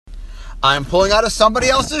I'm pulling out of somebody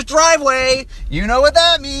else's driveway. You know what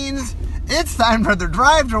that means. It's time for the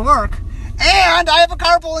drive to work. And I have a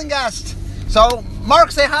carpooling guest. So,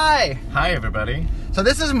 Mark, say hi. Hi, everybody. So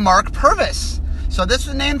this is Mark Purvis. So this is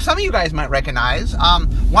a name some of you guys might recognize. Why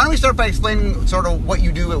don't we start by explaining sort of what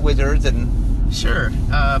you do at Wizards and... Sure.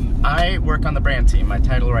 I work on the brand team. My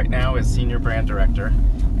title right now is Senior Brand Director.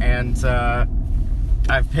 And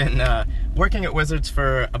I've been working at Wizards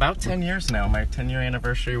for about 10 years now. My 10-year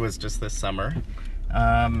anniversary was just this summer.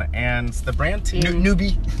 And the brand team...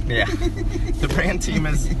 Newbie. Yeah. The brand team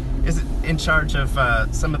is in charge of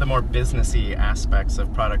some of the more businessy aspects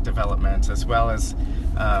of product development, as well as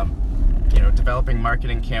developing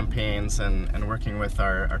marketing campaigns and working with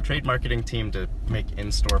our trade marketing team to make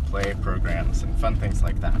in-store play programs and fun things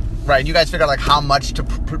like that. Right, you guys figure out like how much to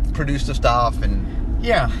produce the stuff and...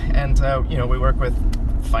 Yeah, and we work with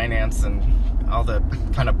finance and all the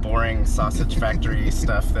kind of boring sausage factory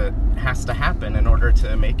stuff that has to happen in order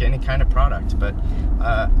to make any kind of product. But,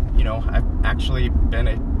 I've actually been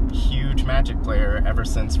a huge Magic player ever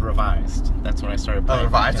since Revised. That's when I started playing. Oh,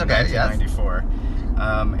 Revised, okay, yes. 1994.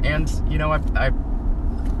 I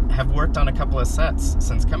have worked on a couple of sets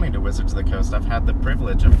since coming to Wizards of the Coast. I've had the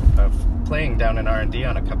privilege of playing down in R&D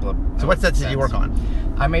on a couple of So what sets did you work on?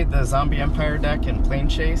 I made the Zombie Empire deck in Plane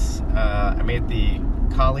Chase. I made the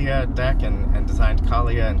Kaalia deck and designed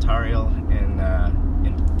Kaalia and Tariel in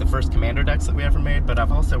the first Commander decks that we ever made, but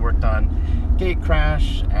I've also worked on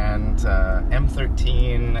Gatecrash and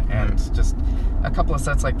M13 and just a couple of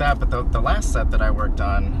sets like that, but the last set that I worked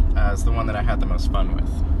on is the one that I had the most fun with.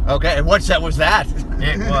 Okay, and what set was that?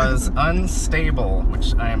 It was Unstable,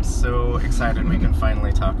 which I am so excited we can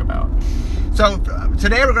finally talk about. So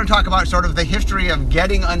today we're going to talk about sort of the history of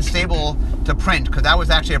getting Unstable to print, because that was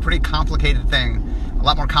actually a pretty complicated thing, a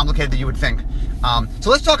lot more complicated than you would think. So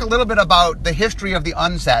let's talk a little bit about the history of the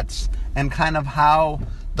unsets and kind of how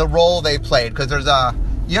the role they played, because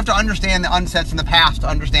you have to understand the unsets in the past to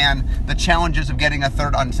understand the challenges of getting a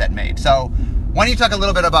third unset made. So why don't you talk a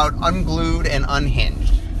little bit about Unglued and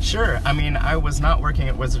Unhinged? Sure. I mean, I was not working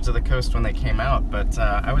at Wizards of the Coast when they came out, but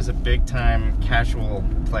I was a big-time casual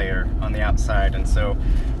player on the outside, and so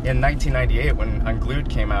in 1998, when Unglued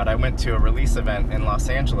came out, I went to a release event in Los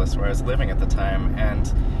Angeles where I was living at the time,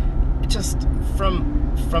 and it just,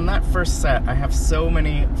 from that first set, I have so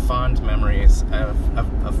many fond memories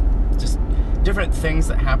of just different things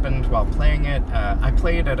that happened while playing it. I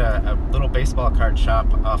played at a little baseball card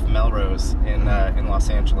shop off Melrose in Los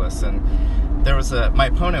Angeles, and there was my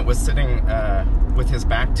opponent was sitting with his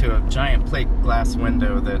back to a giant plate glass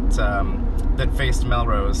window that faced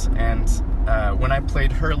Melrose, and when I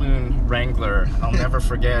played Hurloon Wrangler, I'll never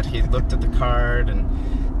forget, he looked at the card and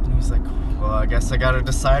he was like, well, I guess I gotta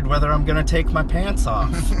decide whether I'm gonna take my pants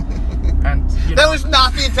off. And that was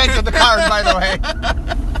not the intent of the card, by the way.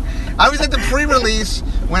 I was at the pre-release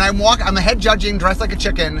when I'm a head judging dressed like a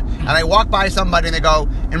chicken, and I walk by somebody and they go,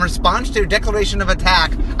 in response to your declaration of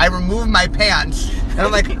attack, I remove my pants. And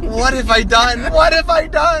I'm like, what have I done? What have I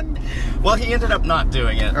done? Well, he ended up not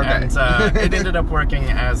doing it, okay. And it ended up working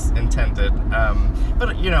as intended.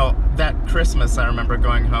 But that Christmas, I remember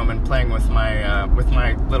going home and playing with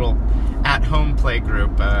my little at-home play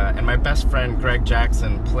group, and my best friend Greg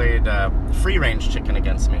Jackson played free-range chicken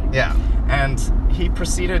against me. Yeah. And he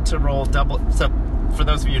proceeded to roll double. So, for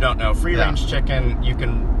those of you who don't know, free-range chicken, you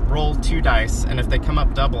can roll 2 dice, and if they come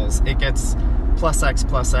up doubles, it gets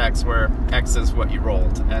 +X, where X is what you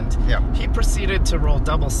rolled. And he proceeded to roll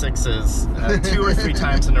double 6s 2 or 3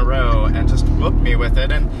 times in a row and just whooped me with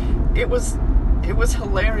it. And it was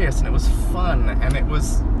hilarious, and it was fun, and it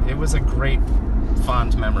was a great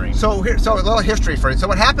fond memory. So a little history for you. So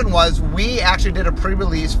what happened was we actually did a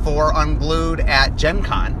pre-release for Unglued at Gen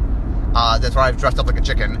Con. That's where I was dressed up like a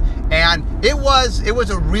chicken, and it was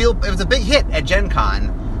a big hit at Gen Con.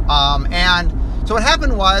 And so what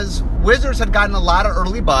happened was Wizards had gotten a lot of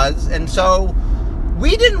early buzz, and so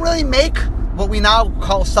we didn't really make what we now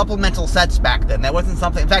call supplemental sets back then. That wasn't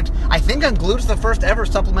something. In fact, I think Unglued is the first ever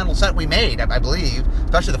supplemental set we made, I believe,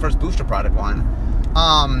 especially the first booster product one.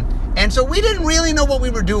 And so we didn't really know what we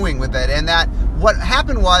were doing with it, and that what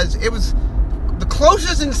happened was it was the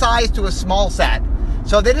closest in size to a small set.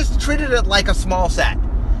 So they just treated it like a small set.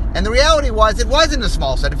 And the reality was it wasn't a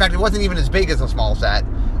small set. In fact, it wasn't even as big as a small set.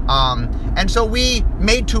 And so we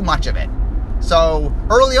made too much of it. So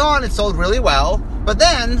early on it sold really well, but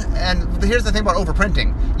then, and here's the thing about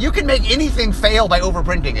overprinting, you can make anything fail by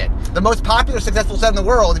overprinting it. The most popular successful set in the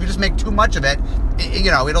world, if you just make too much of it,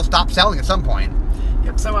 it'll stop selling at some point.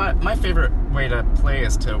 Yep, so my favorite way to play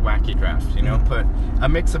is to wacky draft, you know, put a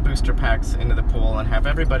mix of booster packs into the pool and have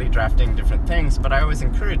everybody drafting different things. But I always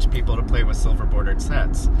encourage people to play with silver bordered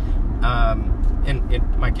sets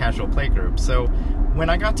in my casual play group. So when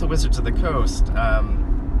I got to Wizards of the Coast,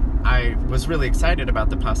 I was really excited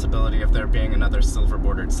about the possibility of there being another silver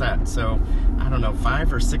bordered set. So I don't know,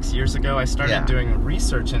 5 or 6 years ago, I started doing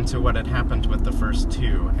research into what had happened with the first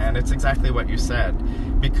two. And it's exactly what you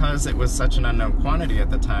said. Because it was such an unknown quantity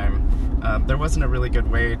at the time, there wasn't a really good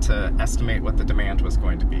way to estimate what the demand was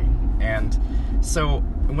going to be. And so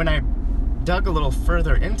when I dug a little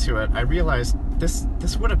further into it, I realized this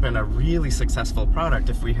would have been a really successful product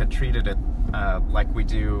if we had treated it like we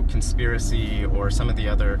do Conspiracy or some of the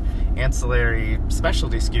other ancillary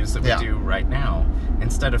specialty SKUs that we do right now,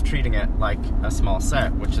 instead of treating it like a small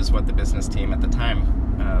set, which is what the business team at the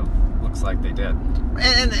time looks like they did.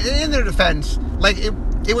 And in their defense, like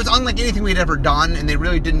it was unlike anything we'd ever done, and they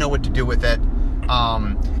really didn't know what to do with it.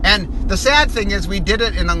 And the sad thing is we did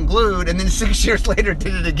it in Unglued, and then 6 years later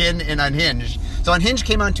did it again in Unhinged. So Unhinged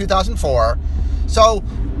came out in 2004. So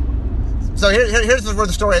here's where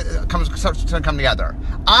the story starts to come together.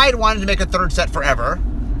 I'd wanted to make a third set forever.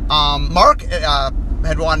 Mark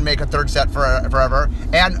had wanted to make a third set forever.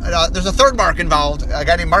 And there's a third Mark involved, a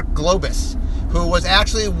guy named Mark Globus, who was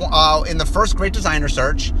actually in the first Great Designer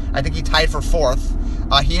Search. I think he tied for 4th.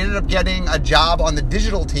 He ended up getting a job on the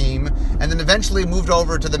digital team, and then eventually moved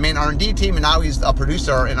over to the main R&D team, and now he's a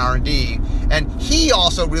producer in R&D. And he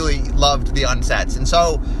also really loved the unsets. And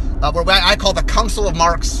so what I call the Council of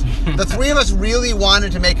Marks, the three of us really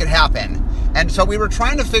wanted to make it happen. And so we were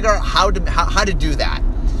trying to figure out how to do that.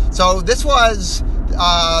 So this was,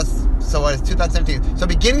 so it was 2017. So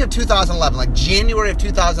beginning of 2011, like January of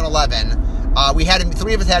 2011,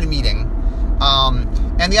 three of us had a meeting.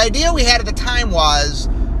 And the idea we had at the time was,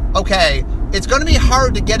 okay, it's going to be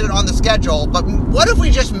hard to get it on the schedule, but what if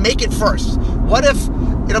we just make it first? What if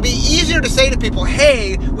it'll be easier to say to people,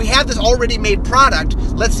 hey, we have this already made product,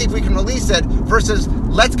 let's see if we can release it, versus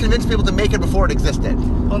let's convince people to make it before it existed.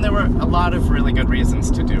 Well, and there were a lot of really good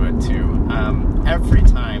reasons to do it, too. Every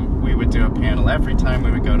time we would do a panel, every time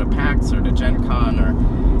we would go to PAX or to Gen Con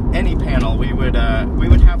or any panel, we would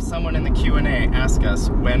have someone in the Q&A ask us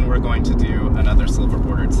when we're going to do another silver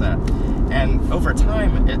bordered set. And over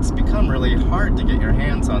time, it's become really hard to get your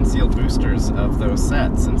hands on sealed boosters of those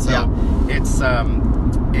sets. And so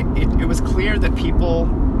it was clear that people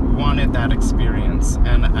wanted that experience.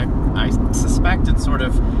 And I suspect it's sort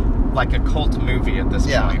of like a cult movie at this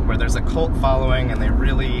point, where there's a cult following, and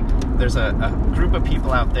there's a group of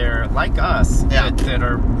people out there like us that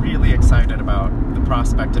are really excited about the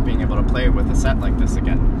prospect of being able to play with a set like this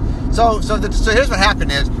again. So here's what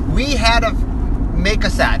happened is we had to make a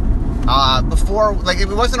set before, like it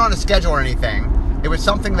wasn't on a schedule or anything. It was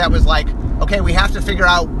something that was like, okay, we have to figure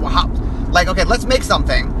out how, like, okay, let's make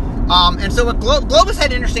something. And so Globus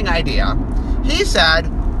had an interesting idea. He said,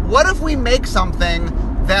 what if we make something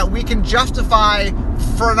that we can justify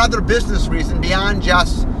for another business reason beyond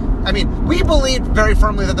just, I mean, we believed very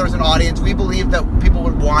firmly that there was an audience. We believed that people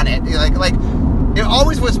would want it. Like it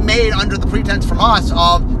always was made under the pretense from us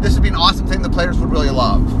of this would be an awesome thing the players would really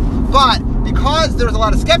love. But because there was a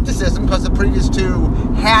lot of skepticism, because the previous two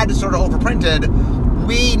had sort of overprinted,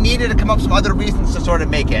 we needed to come up with some other reasons to sort of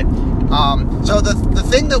make it. So the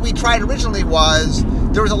thing that we tried originally was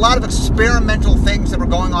there was a lot of experimental things that were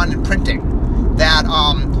going on in printing. That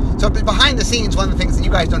so behind the scenes, one of the things that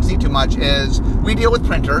you guys don't see too much is we deal with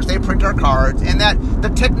printers. They print our cards, and that the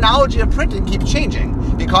technology of printing keeps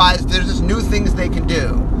changing because there's just new things they can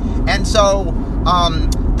do. And so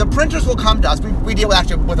the printers will come to us. We deal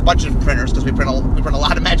with a bunch of printers because we print a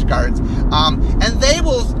lot of Magic cards, and they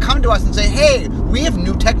will come to us and say, "Hey, we have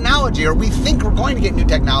new technology, or we think we're going to get new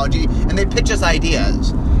technology," and they pitch us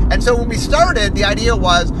ideas. And so when we started, the idea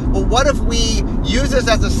was, well, what if we use this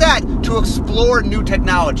as a set to explore new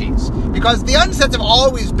technologies? Because the unsets have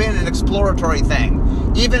always been an exploratory thing.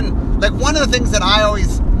 Even, like, one of the things that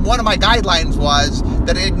one of my guidelines was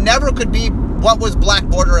that it never could be what was Black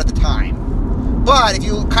Border at the time. But if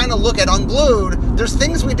you kind of look at Unglued, there's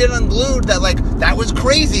things we did Unglued that, like, that was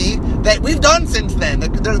crazy that we've done since then.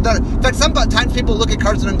 In fact, sometimes people look at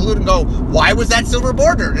cards in Unglued and go, why was that silver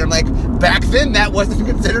bordered? And I'm like, back then that wasn't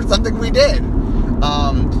considered something we did.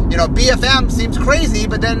 BFM seems crazy,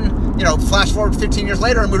 but then, flash forward 15 years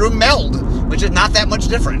later and we do Meld, which is not that much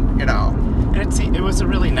different, And it was a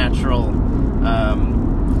really natural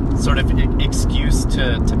sort of excuse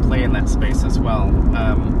to play in that space as well.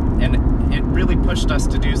 And it really pushed us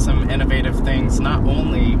to do some innovative things things, not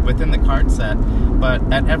only within the card set, but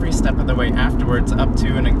at every step of the way afterwards, up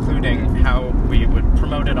to and including how we would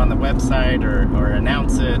promote it on the website or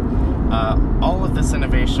announce it. All of this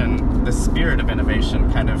innovation, the spirit of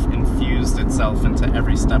innovation, kind of infused itself into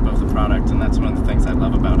every step of the product, and that's one of the things I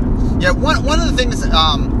love about it. Yeah, one of the things,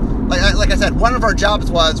 like I said, one of our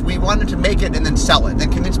jobs was we wanted to make it and then sell it,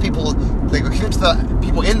 and convince people, convince the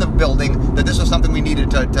people in the building that this was something we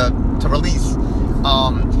needed to release.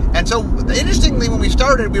 And so, interestingly, when we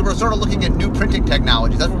started, we were sort of looking at new printing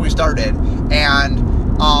technologies. That's where we started, and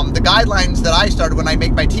the guidelines that I started when I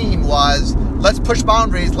make my team was, let's push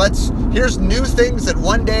boundaries. Here's new things that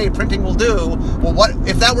one day printing will do. Well, what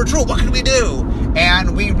if that were true? What could we do?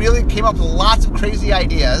 And we really came up with lots of crazy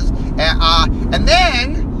ideas. And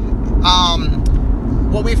then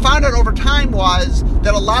what we found out over time was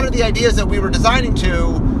that a lot of the ideas that we were designing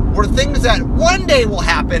to were things that one day will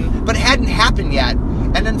happen, but hadn't happened yet.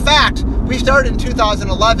 And in fact, we started in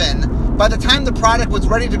 2011. By the time the product was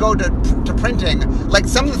ready to go to printing, like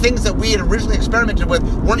some of the things that we had originally experimented with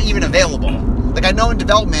weren't even available. Like I know in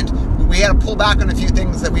development, we had to pull back on a few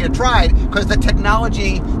things that we had tried because the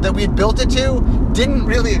technology that we had built it to didn't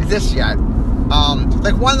really exist yet.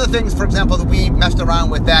 Like one of the things, for example, that we messed around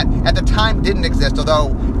with that at the time didn't exist, although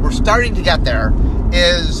we're starting to get there,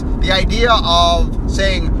 is the idea of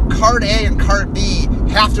saying card A and card B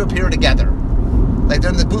have to appear together. Like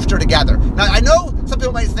they're in the booster together. Now, I know some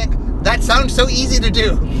people might think that sounds so easy to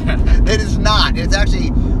do. It is not. It's actually,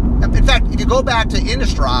 in fact, if you go back to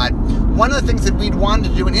Innistrad, one of the things that we'd wanted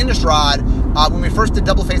to do in Innistrad when we first did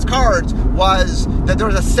double-face cards was that there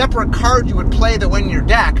was a separate card you would play that went in your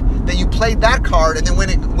deck, that you played that card, and then when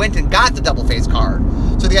it went and got the double-face card.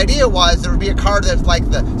 So the idea was there would be a card that's like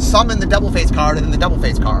the summon the double-face card and then the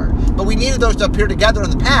double-face card. But we needed those to appear together in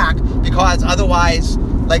the pack because otherwise,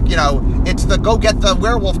 like, you know, it's the go get the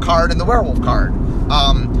werewolf card and the werewolf card.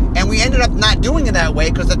 And we ended up not doing it that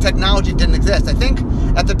way because the technology didn't exist. I think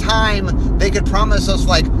at the time they could promise us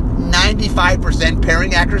like 95%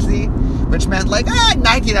 pairing accuracy, which meant like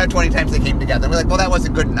 19 out of 20 times they came together. We're like, well, that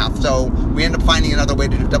wasn't good enough. So we ended up finding another way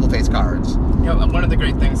to do double-face cards. You know, one of the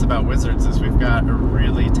great things about Wizards is we've got a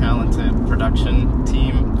really talented production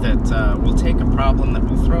team that will take a problem that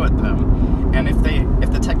we'll throw at them, and if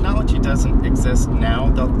the technology doesn't exist now,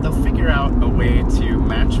 they'll figure out a way to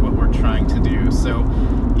match what we're trying to do. So,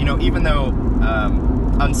 you know, even though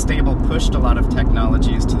Unstable pushed a lot of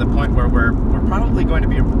technologies to the point where we're probably going to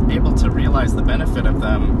be able to realize the benefit of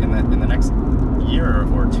them in the next year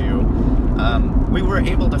or two, we were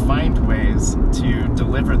able to find ways to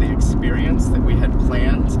deliver the experience that we had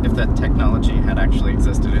planned if that technology had actually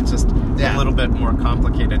existed. It's just a little bit more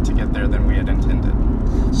complicated to get there than we had intended.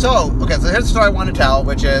 So, okay, so here's the story I want to tell,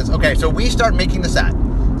 which is, okay, so we start making the set.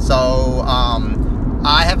 So,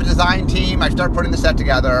 I have a design team. I start putting the set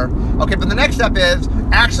together. Okay, but the next step is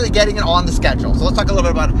actually getting it on the schedule. So let's talk a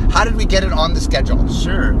little bit about how did we get it on the schedule?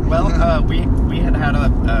 Sure. Well, we had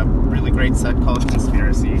a really great set called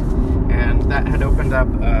Conspiracy, and that had opened up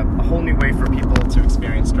a whole new way for people to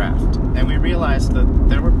experience draft. And we realized that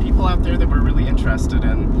there were people out there that were really interested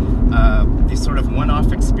in these sort of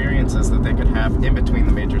one-off experiences that they could have in between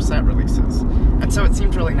the major set releases. And so it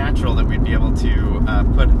seemed really natural that we'd be able to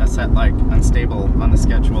put a set like Unstable on the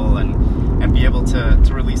schedule and be able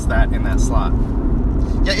to release that in that slot.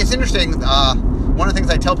 Yeah, it's interesting. One of the things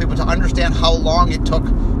I tell people to understand how long it took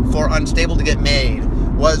for Unstable to get made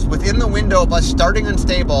was within the window of us starting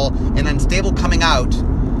Unstable and Unstable coming out,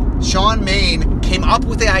 Sean Main came up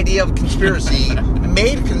with the idea of Conspiracy,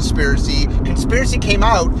 made Conspiracy, Conspiracy came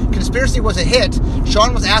out, Conspiracy was a hit,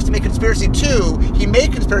 Sean was asked to make Conspiracy 2, he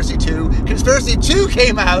made Conspiracy 2, Conspiracy 2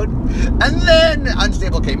 came out, and then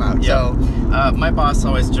Unstable came out. Yeah. So, my boss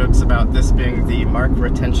always jokes about this being the Mark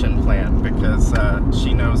retention plan because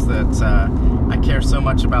she knows that I care so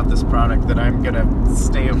much about this product that I'm going to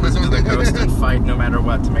stay at Wizard of the Coast and fight no matter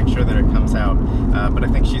what to make sure that it comes out. But I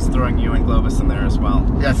think she's throwing you and Globus in there as well.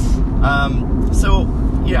 Yes. So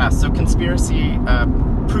Conspiracy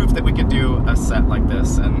proved that we could do a set like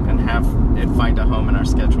this and have it find a home in our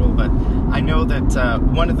schedule. But I know that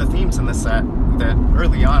one of the themes in the set that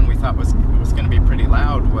early on we thought was going to be pretty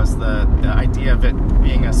loud was the idea of it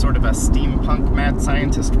being a sort of a steampunk mad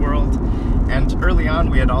scientist world. And early on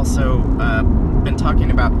we had also been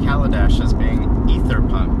talking about Kaladesh as being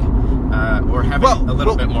etherpunk, or having a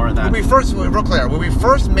little bit more of that. When we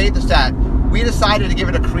first made the set, we decided to give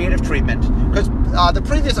it a creative treatment because the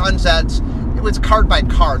previous unsets, it was card by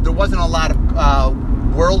card. There wasn't a lot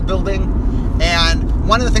of world building, and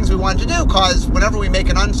one of the things we wanted to do, because whenever we make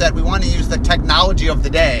an unset, we want to use the technology of the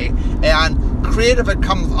day, and creative had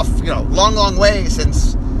come a long way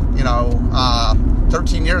since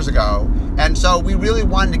 13 years ago. And so we really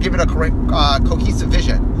wanted to give it a cohesive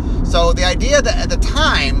vision. So the idea that at the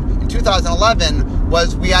time, in 2011,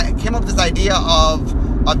 was we came up with this idea of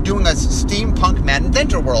doing a steampunk Mad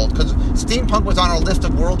Inventor world, because steampunk was on our list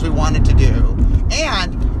of worlds we wanted to do.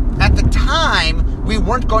 And at the time, we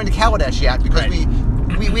weren't going to Kaladesh yet, because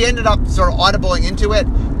we ended up sort of audibling into it.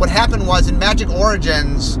 What happened was, in Magic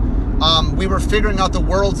Origins, we were figuring out the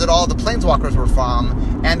worlds that all the Planeswalkers were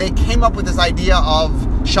from, and they came up with this idea of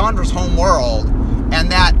Chandra's home world, and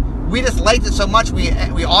that we just liked it so much, we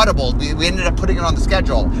audibled. We ended up putting it on the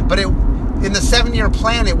schedule. But in the 7-year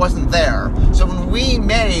plan, it wasn't there. So when we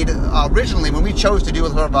made, originally, when we chose to do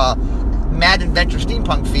sort of a Mad Adventure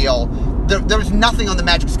steampunk feel, there was nothing on the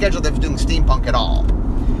Magic schedule that was doing steampunk at all.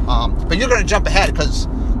 But you're going to jump ahead, because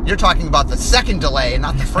you're talking about the second delay and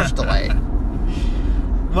not the first delay.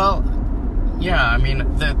 Well, yeah, I mean,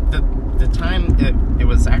 the time it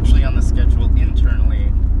was actually on the schedule internally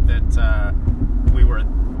that we were,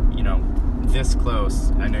 this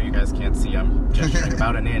close. I know you guys can't see, I'm gesturing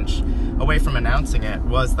about an inch away from announcing it,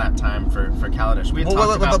 was that time for Kaladesh. We had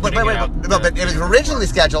talked about putting it out. No, but it was originally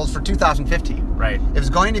scheduled for 2015. Right. It was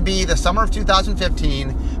going to be the summer of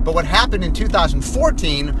 2015, but what happened in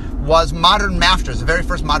 2014 was Modern Masters. The very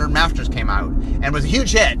first Modern Masters came out, and was a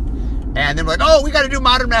huge hit. And then we're like, oh, we got to do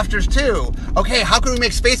Modern Masters 2. Okay, how can we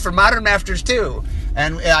make space for Modern Masters 2?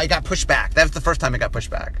 And I got pushed back. That was the first time it got pushed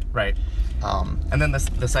back. Right. And then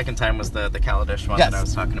the second time was the Kaladesh one that I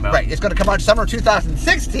was talking about. Right. It's going to come out summer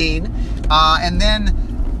 2016, and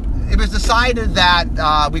then it was decided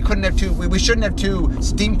that we shouldn't have two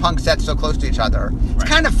steampunk sets so close to each other. It's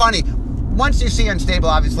kind of funny. Once you see Unstable,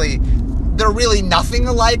 obviously, they're really nothing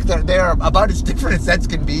alike. They're about as different as sets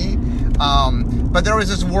can be. But there was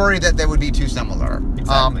this worry that they would be too similar.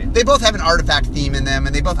 Exactly. They both have an artifact theme in them,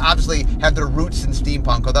 and they both obviously have their roots in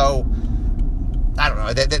steampunk, although, I don't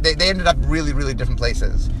know, they ended up really, really different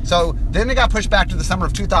places. So then it got pushed back to the summer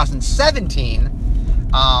of 2017,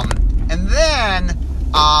 and then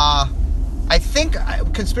I think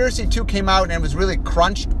Conspiracy 2 came out, and it was really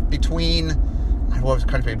crunched between, what was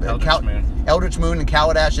the country? Eldritch Moon and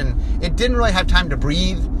Kaladesh, and it didn't really have time to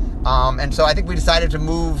breathe, and so I think we decided to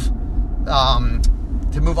move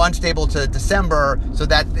Unstable to December, so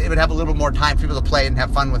that it would have a little more time for people to play and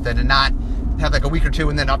have fun with it, and not have like a week or two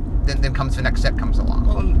and then comes the next set comes along.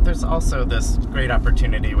 Well, and there's also this great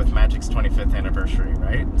opportunity with Magic's 25th anniversary,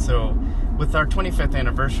 right? So with our 25th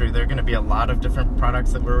anniversary, there are going to be a lot of different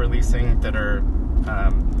products that we're releasing that are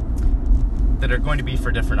going to be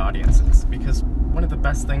for different audiences, because one of the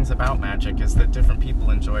best things about Magic is that different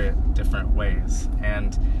people enjoy it different ways,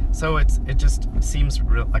 and so it just seems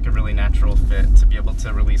like a really natural fit to be able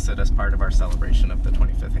to release it as part of our celebration of the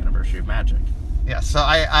 25th anniversary of Magic. Yeah, so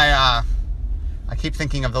I keep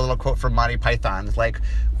thinking of the little quote from Monty Python. It's like,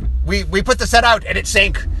 we put the set out and it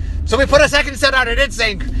sank. So we put a second set out and it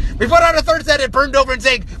sank. We put out a third set, it burned over and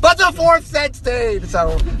sank. But the fourth set stayed.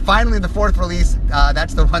 So finally, the fourth release,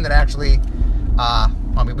 that's the one that actually,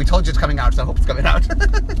 we told you it's coming out, so I hope it's coming out.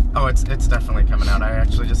 Oh, it's definitely coming out. I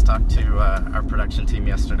actually just talked to our production team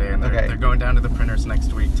yesterday, and they're going down to the printers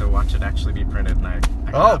next week to watch it actually be printed, and I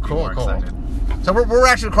cannot be more excited. So we're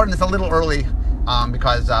actually recording this a little early,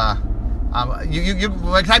 because by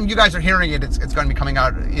the time you guys are hearing it, it's going to be coming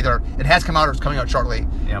out. Either it has come out or it's coming out shortly.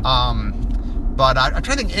 Yep. But I'm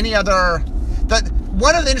trying to think any other.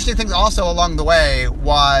 One of the interesting things also along the way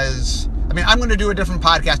was, I'm going to do a different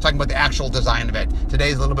podcast talking about the actual design of it.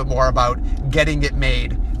 Today's a little bit more about getting it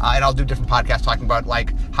made, and I'll do different podcasts talking about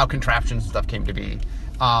like how contraptions and stuff came to be.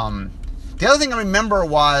 The other thing I remember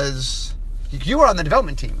was you were on the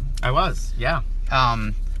development team. I was, yeah.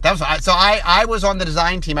 I was on the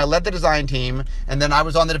design team. I led the design team, and then I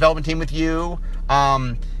was on the development team with you.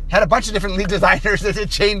 Had a bunch of different lead designers. It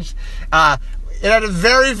changed. It had a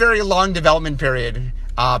very, very long development period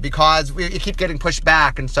because it kept getting pushed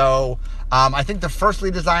back. And so I think the first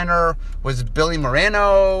lead designer was Billy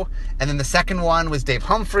Moreno, and then the second one was Dave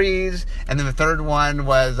Humphreys, and then the third one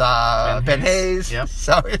was Ben Hayes. Yep.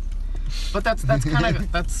 So, but that's kind of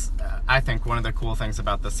I think one of the cool things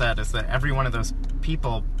about the set is that every one of those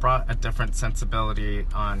people brought a different sensibility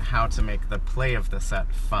on how to make the play of the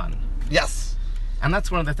set fun. Yes. And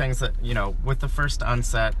that's one of the things that, with the first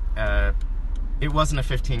Unset, it wasn't a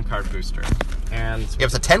 15-card booster. And it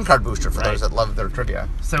was a 10-card booster for those that love their trivia.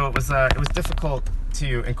 So it was difficult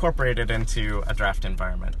to incorporate it into a draft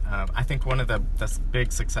environment. I think one of the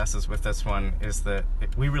big successes with this one is that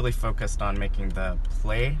we really focused on making the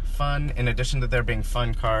play fun. In addition to there being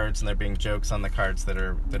fun cards and there being jokes on the cards that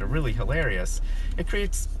are really hilarious, it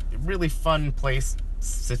creates really fun play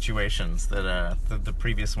situations that the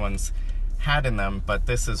previous ones had in them, but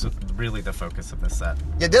this is really the focus of this set.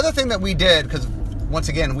 Yeah, the other thing that we did, because once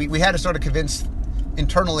again, we had to sort of convince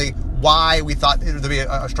internally why we thought there would be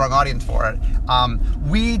a strong audience for it.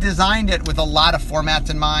 We designed it with a lot of formats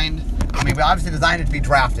in mind. I mean, we obviously designed it to be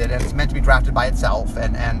drafted, and it's meant to be drafted by itself,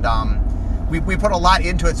 and we put a lot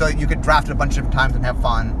into it so you could draft it a bunch of different times and have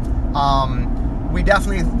fun. We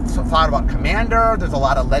definitely thought about Commander. There's a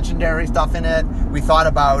lot of legendary stuff in it. We thought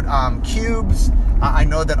about cubes. I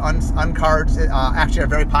know that uncards actually are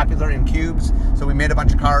very popular in cubes, so we made a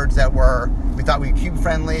bunch of cards that we thought were cube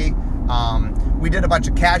friendly. We did a bunch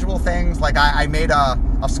of casual things, like I made a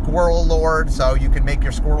Squirrel Lord, so you can make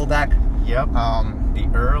your Squirrel deck. Yep. The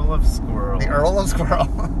Earl of Squirrel. The Earl of Squirrel.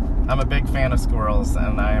 I'm a big fan of squirrels,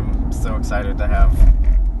 and I'm so excited to have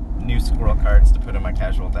new squirrel cards to put in my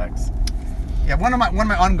casual decks. Yeah, one of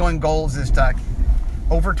my ongoing goals is to,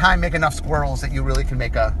 over time, make enough squirrels that you really can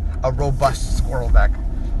make a robust squirrel deck.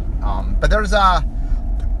 But there's I'm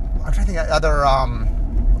trying to think of other a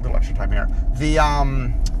little extra time here.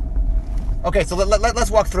 Okay, so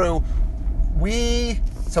let's walk through. We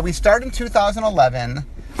started in 2011.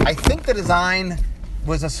 I think the design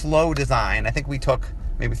was a slow design. I think we took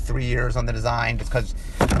maybe 3 years on the design just because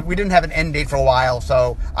we didn't have an end date for a while.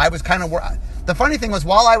 So I was kind of... The funny thing was,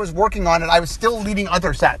 while I was working on it, I was still leading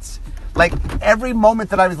other sets. Like, every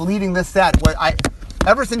moment that I was leading this set,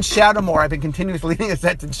 ever since Shadowmoor, I've been continuously leading a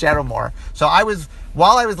set since Shadowmoor. So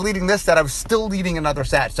while I was leading this set, I was still leading another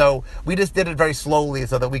set. So we just did it very slowly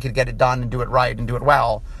so that we could get it done and do it right and do it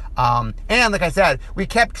well. And like I said, we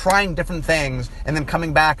kept trying different things and then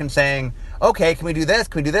coming back and saying, okay, can we do this?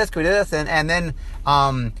 Can we do this? Can we do this? And then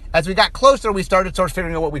as we got closer, we started sort of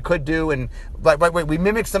figuring out what we could do. And we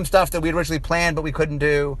mimicked some stuff that we had originally planned, but we couldn't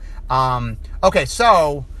do. Okay,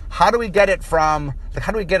 so how do we get it on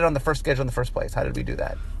the first schedule in the first place? How did we do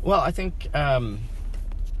that? Well, I think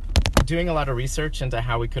doing a lot of research into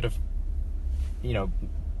how we could have,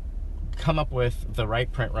 come up with the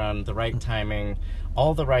right print run, the right timing,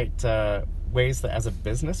 all the right ways that as a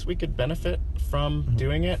business we could benefit from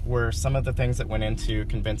doing it were some of the things that went into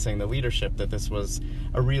convincing the leadership that this was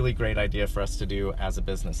a really great idea for us to do as a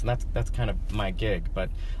business. And that's kind of my gig. But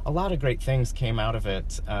a lot of great things came out of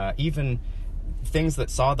it, even things that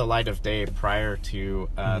saw the light of day prior to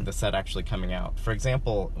the set actually coming out. For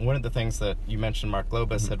example, one of the things that you mentioned Mark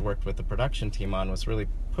Lobus had worked with the production team on was really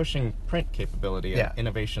pushing print capability and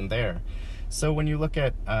innovation there. So when you look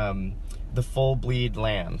at the full bleed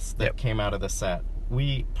lands that came out of the set,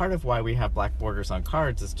 part of why we have black borders on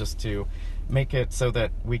cards is just to make it so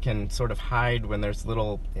that we can sort of hide when there's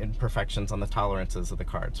little imperfections on the tolerances of the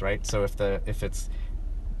cards, right? So if it's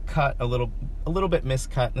cut a little bit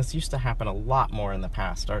miscut, and this used to happen a lot more in the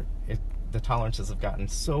past. The tolerances have gotten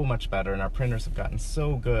so much better, and our printers have gotten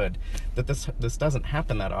so good that this doesn't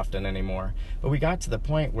happen that often anymore. But we got to the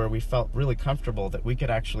point where we felt really comfortable that we could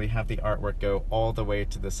actually have the artwork go all the way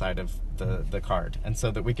to the side of the card, and so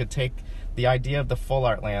that we could take the idea of the full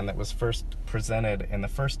art land that was first presented in the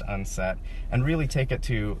first unset and really take it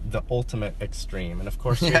to the ultimate extreme. And of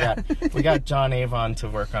course, we got John Avon to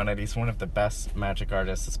work on it. He's one of the best magic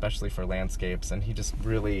artists, especially for landscapes, and he just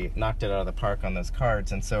really knocked it out of the park on those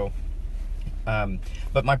cards. And so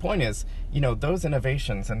but my point is, those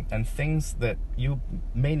innovations and things that you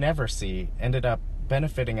may never see ended up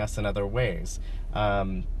benefiting us in other ways.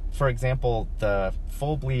 For example, the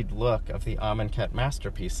full bleed look of the Amonkhet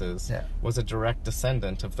masterpieces was a direct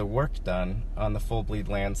descendant of the work done on the full bleed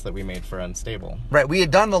lands that we made for Unstable. Right, we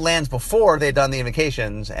had done the lands before they had done the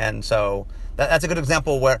invocations, and so that's a good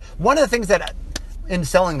example where one of the things that in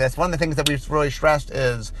selling this, one of the things that we've really stressed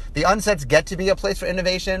is the unsets get to be a place for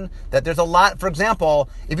innovation. That there's a lot. For example,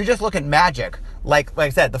 if you just look at Magic, like I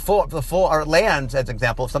said, the full art lands as an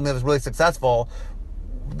example of something that was really successful.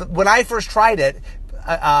 When I first tried it,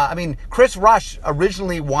 Chris Rush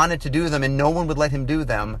originally wanted to do them and no one would let him do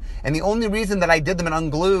them. And the only reason that I did them in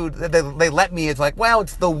Unglued, they let me, is like, well,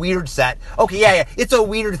 it's the weird set. Okay, yeah, it's a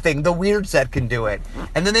weird thing. The weird set can do it.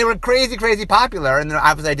 And then they were crazy, crazy popular. And then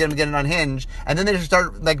obviously I did them again on Unhinged. And then they just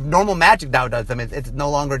started, like normal Magic now does them. It's no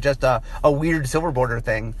longer just a weird silver border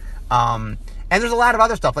thing. And there's a lot of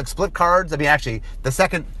other stuff, like split cards. I mean, actually, the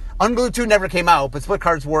second, Unglued 2 never came out, but split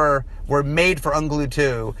cards were made for Unglued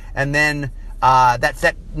 2. And then that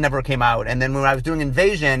set never came out. And then when I was doing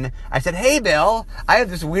Invasion, I said, hey, Bill, I have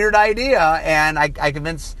this weird idea. And I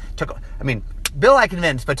convinced, Bill I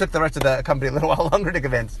convinced, but took the rest of the company a little while longer to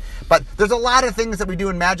convince. But there's a lot of things that we do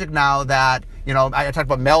in Magic now that, I talked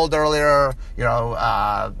about Meld earlier,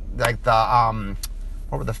 like the,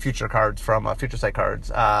 what were the future cards from, Future Sight cards?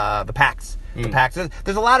 The packs. The packs.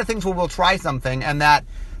 There's a lot of things where we'll try something and that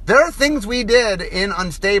there are things we did in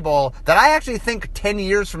Unstable that I actually think 10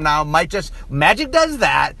 years from now might just, Magic does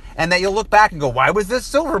that, and that you'll look back and go, why was this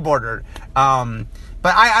silver bordered?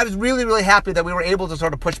 But I was really, really happy that we were able to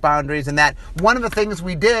sort of push boundaries, and that one of the things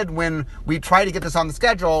we did when we tried to get this on the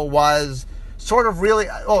schedule was sort of really,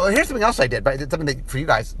 oh, here's something else I did, but it's something that for you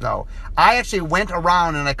guys know. I actually went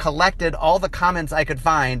around and I collected all the comments I could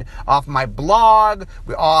find off my blog,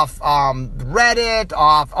 off Reddit,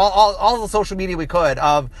 off all the social media we could.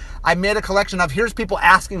 I made a collection of, here's people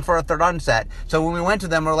asking for a third unset. So when we went to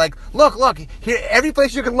them, we're like, look, here, every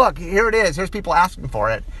place you can look, here it is. Here's people asking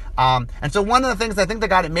for it. And so one of the things I think that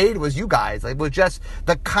got it made was you guys. It was just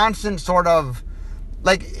the constant sort of,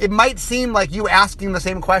 like, it might seem like you asking the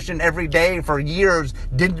same question every day for years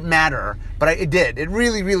didn't matter, but it did. It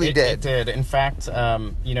really, really did. It did. In fact,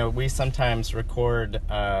 we sometimes record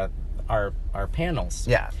our panels.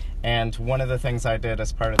 Yeah. And one of the things I did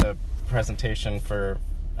as part of the presentation for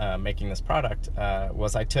making this product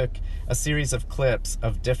was I took a series of clips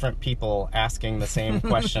of different people asking the same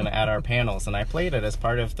question at our panels, and I played it as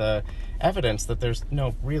part of the evidence that there's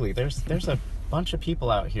a bunch of people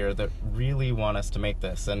out here that really want us to make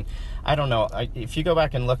this. And I don't know, if you go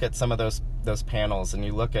back and look at some of those panels, and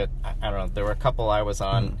you look at, I don't know, there were a couple I was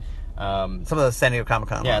on. Some of the San Diego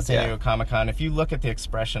Comic-Con ones. San Diego Comic-Con. If you look at the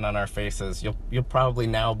expression on our faces, you'll probably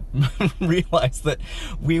now realize that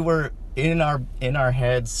we were in our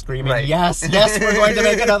heads screaming, right. yes, we're going to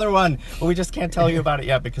make another one. But we just can't tell you about it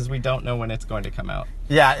yet because we don't know when it's going to come out.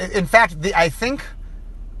 Yeah, in fact, I think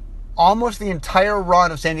almost the entire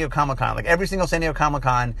run of San Diego Comic-Con, like every single San Diego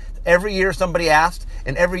Comic-Con, every year somebody asked,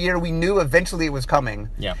 and every year we knew eventually it was coming.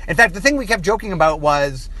 Yeah. In fact, the thing we kept joking about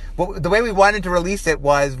was, the way we wanted to release it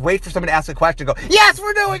was wait for somebody to ask a question, go, yes,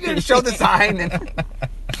 we're doing it, and show the sign. And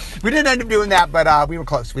we didn't end up doing that, but we were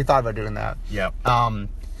close. We thought about doing that. Yep.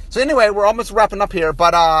 So anyway, we're almost wrapping up here,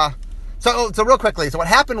 but so real quickly, so what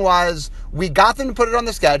happened was we got them to put it on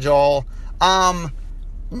the schedule.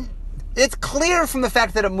 It's clear from the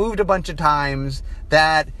fact that it moved a bunch of times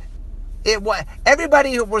that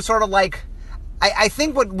everybody was sort of like, I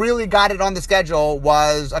think what really got it on the schedule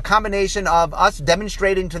was a combination of us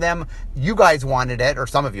demonstrating to them you guys wanted it, or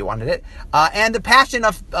some of you wanted it, and the passion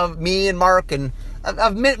of me and Mark and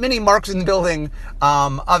of many Marks in the building,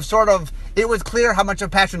 of sort of, it was clear how much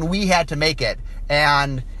of passion we had to make it.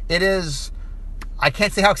 And it is, I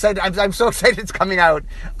can't say how excited, I'm so excited it's coming out.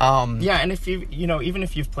 Yeah, and if even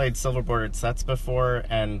if you've played silver bordered sets before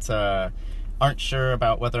and aren't sure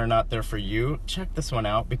about whether or not they're for you, check this one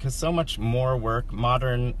out, because so much more work,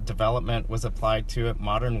 modern development was applied to it,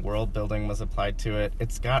 modern world building was applied to it.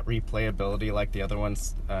 It's got replayability like the other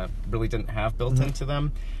ones really didn't have built into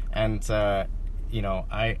them. And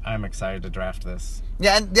I'm excited to draft this.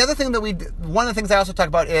 Yeah, and the other thing that one of the things I also talk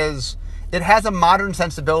about is it has a modern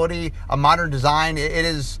sensibility, a modern design.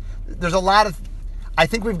 There's a lot of, I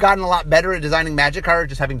think we've gotten a lot better at designing Magic cards,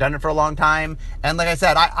 just having done it for a long time. And like I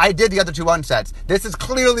said, I did the other two unsets. This is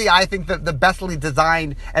clearly, I think, the bestly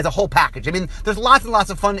designed as a whole package. I mean, there's lots and lots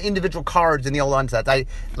of fun individual cards in the old unsets. I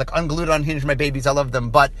like Unglued, Unhinged, my babies, I love them.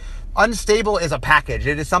 But Unstable is a package.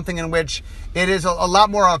 It is something in which it is a lot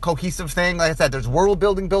more a cohesive thing. Like I said, there's world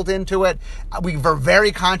building built into it. We were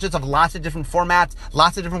very conscious of lots of different formats,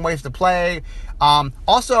 lots of different ways to play.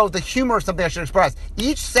 Also, the humor is something I should express.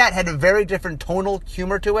 Each set had a very different tonal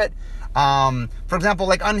humor to it. For example,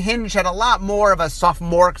 like Unhinged had a lot more of a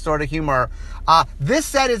sophomoric sort of humor. This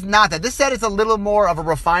set is not that. This set is a little more of a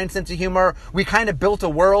refined sense of humor. We kind of built a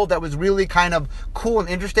world that was really kind of cool and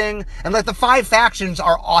interesting. And like the 5 factions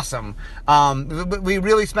are awesome. We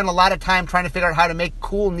really spent a lot of time trying to figure out how to make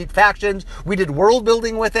cool, neat factions. We did world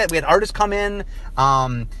building with it. We had artists come in.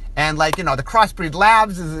 And like, the Crossbreed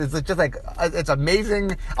Labs is just like, it's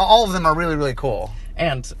amazing. All of them are really, really cool.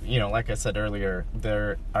 And, like I said earlier,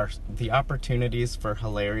 there are the opportunities for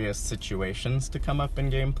hilarious situations to come up in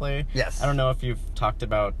gameplay. Yes. I don't know if you've talked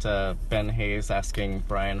about Ben Hayes asking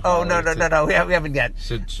Brian Hall. Oh, no. We haven't yet.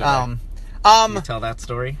 Should we tell that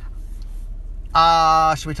story?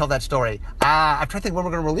 Should we tell that story? I'm trying to think when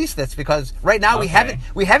we're going to release this, because right now we haven't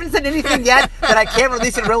said anything yet that I can't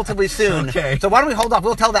release it relatively soon. Okay. So why don't we hold off?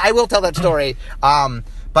 I will tell that story.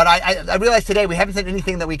 But I realized today we haven't said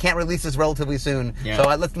anything that we can't release this relatively soon. Yeah. So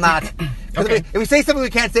let's not. Okay. If we say something we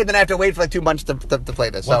can't say, then I have to wait for like 2 months to play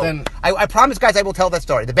this. Well, so then, I promise, guys, I will tell that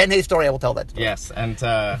story. The Ben Hayes story, I will tell that story. Yes, and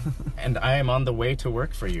And I am on the way to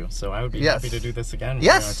work for you, so I would be Yes. happy to do this again.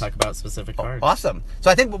 Yes. We're going to talk about specific cards. Awesome. So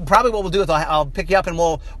I think probably what we'll do is I'll pick you up and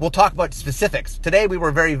we'll talk about specifics. Today we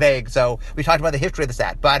were very vague, so we talked about the history of the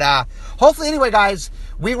set. But hopefully, anyway, guys,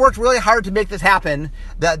 we worked really hard to make this happen.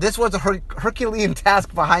 This was a Herculean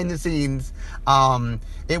task behind the scenes.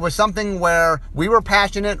 It was something where we were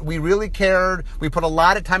passionate, we really cared, we put a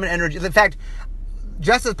lot of time and energy. In fact,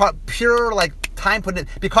 just as pure time put in,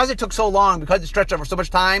 because it took so long, because it stretched over so much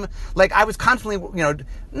time, I was constantly,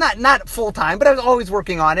 not full time, but I was always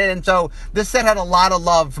working on it. And so this set had a lot of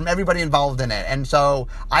love from everybody involved in it. And so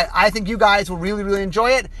I think you guys will really, really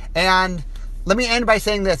enjoy it. And let me end by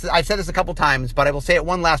saying this. I've said this a couple times, but I will say it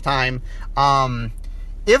one last time.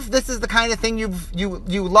 If this is the kind of thing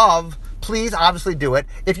you love, please obviously do it.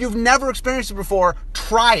 If you've never experienced it before,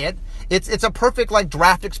 try it. It's a perfect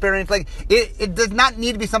draft experience. It does not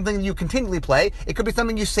need to be something that you continually play. It could be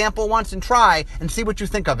something you sample once and try and see what you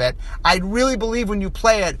think of it. I really believe when you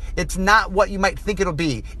play it, it's not what you might think it'll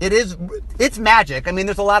be. It's magic. I mean,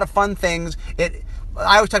 there's a lot of fun things.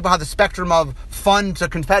 I always talk about how the spectrum of fun to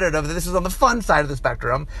competitive, this is on the fun side of the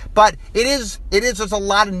spectrum, but there's a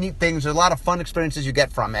lot of neat things, there's a lot of fun experiences you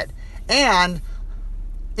get from it. And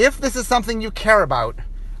if this is something you care about,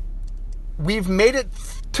 we've made it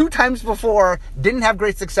 2 times before, didn't have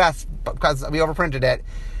great success because we overprinted it.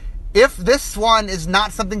 If this one is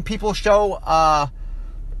not something people show,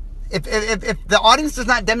 if the audience does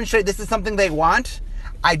not demonstrate this is something they want,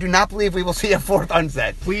 I do not believe we will see a 4th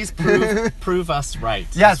unset. Please prove us right.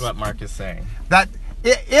 Yes. Is what Mark is saying. That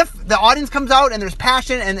if the audience comes out and there's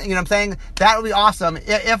passion, and I'm saying that would be awesome.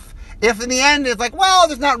 If in the end it's well,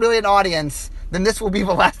 there's not really an audience, then this will be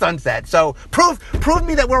the last unset. So prove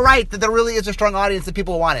me that we're right, that there really is a strong audience that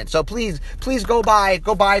people want it. So please go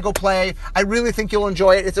play. I really think you'll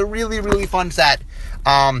enjoy it. It's a really, really fun set.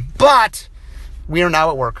 But we are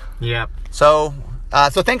now at work. Yep. So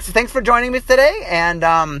thanks for joining me today, and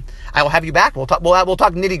I will have you back. We'll talk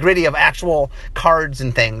nitty gritty of actual cards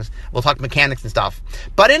and things. We'll talk mechanics and stuff.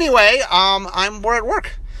 But anyway, we're at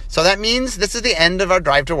work, so that means this is the end of our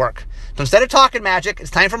drive to work. So instead of talking magic,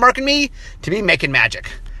 it's time for Mark and me to be making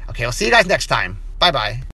magic. Okay, I'll see you guys next time. Bye bye.